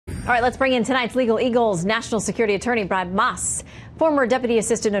All right, let's bring in tonight's Legal Eagles National Security Attorney Brad Moss, former Deputy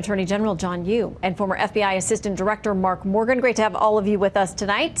Assistant Attorney General John Yoo, and former FBI Assistant Director Mark Morgan. Great to have all of you with us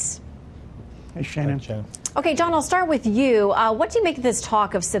tonight. Hey, Shannon. Okay, John, I'll start with you. What do you make of this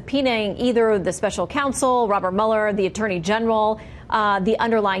talk of subpoenaing either the special counsel, Robert Mueller, the Attorney General, the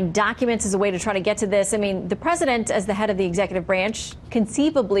underlying documents as a way to try to get to this? I mean, the president, as the head of the executive branch,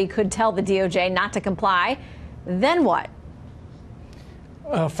 conceivably could tell the DOJ not to comply. Then what?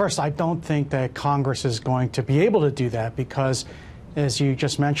 First, I don't think that Congress is going to be able to do that because, as you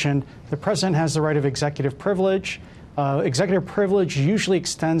just mentioned, the president has the right of executive privilege. Executive privilege usually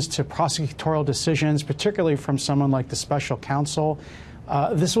extends to prosecutorial decisions, particularly from someone like the special counsel.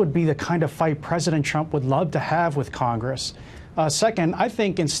 This would be the kind of fight President Trump would love to have with Congress. Second, I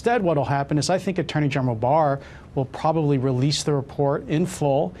think instead what will happen is I think Attorney General Barr will probably release the report in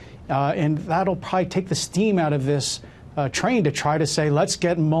full, and that'll probably take the steam out of this train to try to say, let's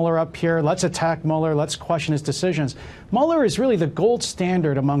get Mueller up here, let's attack Mueller, let's question his decisions. Mueller is really the gold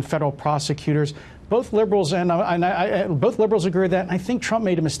standard among federal prosecutors. Both liberals both liberals agree with that. And I think Trump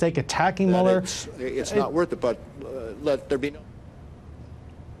made a mistake attacking Mueller. It's not worth it, but let there be no.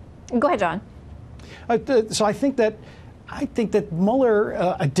 Go ahead, John. So I think that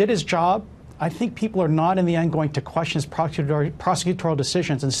Mueller did his job. I think people are not in the end going to question his prosecutorial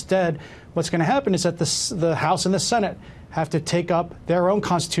decisions. Instead, what's going to happen is that the House and the Senate have to take up their own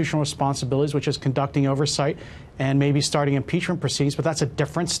constitutional responsibilities, which is conducting oversight and maybe starting impeachment proceedings. But that's a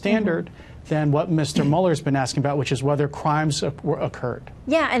different standard than what Mr. Mueller's been asking about, which is whether crimes occurred.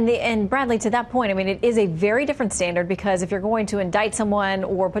 Yeah, and Bradley, to that point, I mean, it is a very different standard because if you're going to indict someone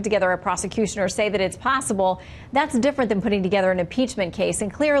or put together a prosecution or say that it's possible, that's different than putting together an impeachment case.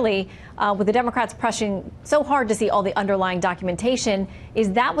 And clearly, with the Democrats pushing so hard to see all the underlying documentation,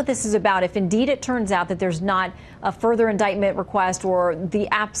 is that what this is about? If indeed it turns out that there's not a further indictment request or the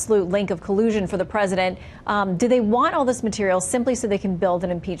absolute link of collusion for the president, do they want all this material simply so they can build an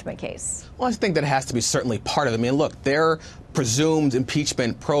impeachment case? Well, I think that has to be certainly part of it. I mean, look, their presumed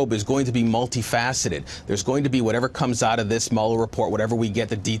impeachment probe is going to be multifaceted. There's going to be whatever comes out of this Mueller report, whatever we get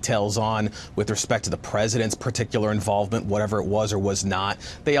the details on with respect to the president's particular involvement, whatever it was or was not.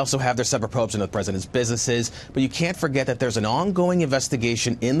 They also have their separate probes into the president's businesses. But you can't forget that there's an ongoing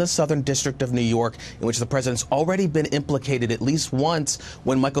investigation in the Southern District of New York in which the president's already been implicated at least once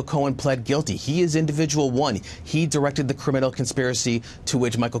when Michael Cohen pled guilty. He is individual one. He directed the criminal conspiracy to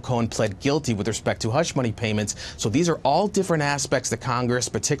which Michael Cohen pled guilty with respect to hush money payments. So these are all different aspects that Congress,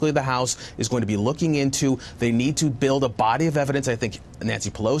 particularly the House, is going to be looking into. They need to build a body of evidence. I think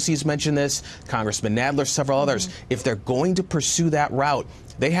Nancy Pelosi has mentioned this, Congressman Nadler, several others. If they're going to pursue that route,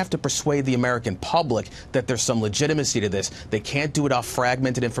 they have to persuade the American public that there's some legitimacy to this. They can't do it off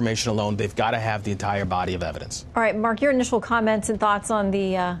fragmented information alone. They've got to have the entire body of evidence. All right, Mark, your initial comments and thoughts on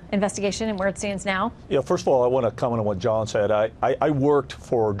the investigation and where it stands now? Yeah, first of all, I want to comment on what John said. I worked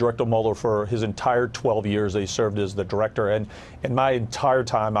for Director Mueller for his entire 12 years that he served as the director. And in my entire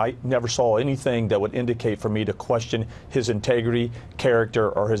time, I never saw anything that would indicate for me to question his integrity, character,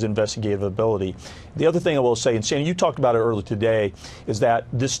 or his investigative ability. The other thing I will say, and Sandy, you talked about it earlier today, is that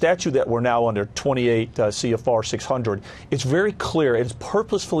this statute that we're now under, 28 CFR 600, it's very clear. It's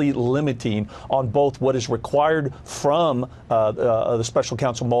purposefully limiting on both what is required from the special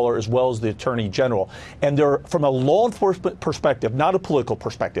counsel Mueller as well as the Attorney General. And there, from a law enforcement perspective, not a political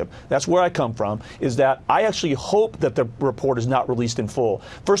perspective, that's where I come from, is that I actually hope that the report is not released in full.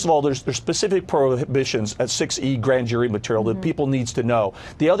 First of all, there's specific prohibitions at 6E grand jury material that people needs to know.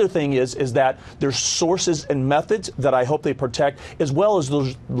 The other thing is that there's sources and methods that I hope they protect, as well as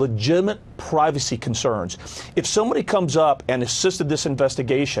those legitimate privacy concerns. If somebody comes up and assisted this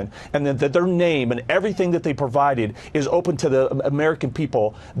investigation and then that their name and everything that they provided is open to the American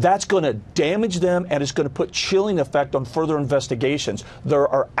people, that's going to damage them and it's going to put chilling effect on further investigations. There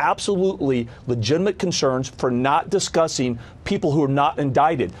are absolutely legitimate concerns for not discussing people who are not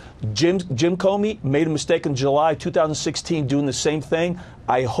indicted. Jim Comey made a mistake in July 2016 doing the same thing.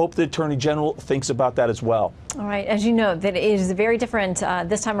 I hope the Attorney General thinks about that as well. All right. As you know, that it is very different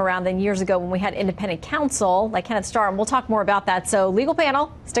this time around than years ago when we had independent counsel like Kenneth Starr. And we'll talk more about that. So legal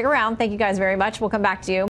panel, stick around. Thank you guys very much. We'll come back to you.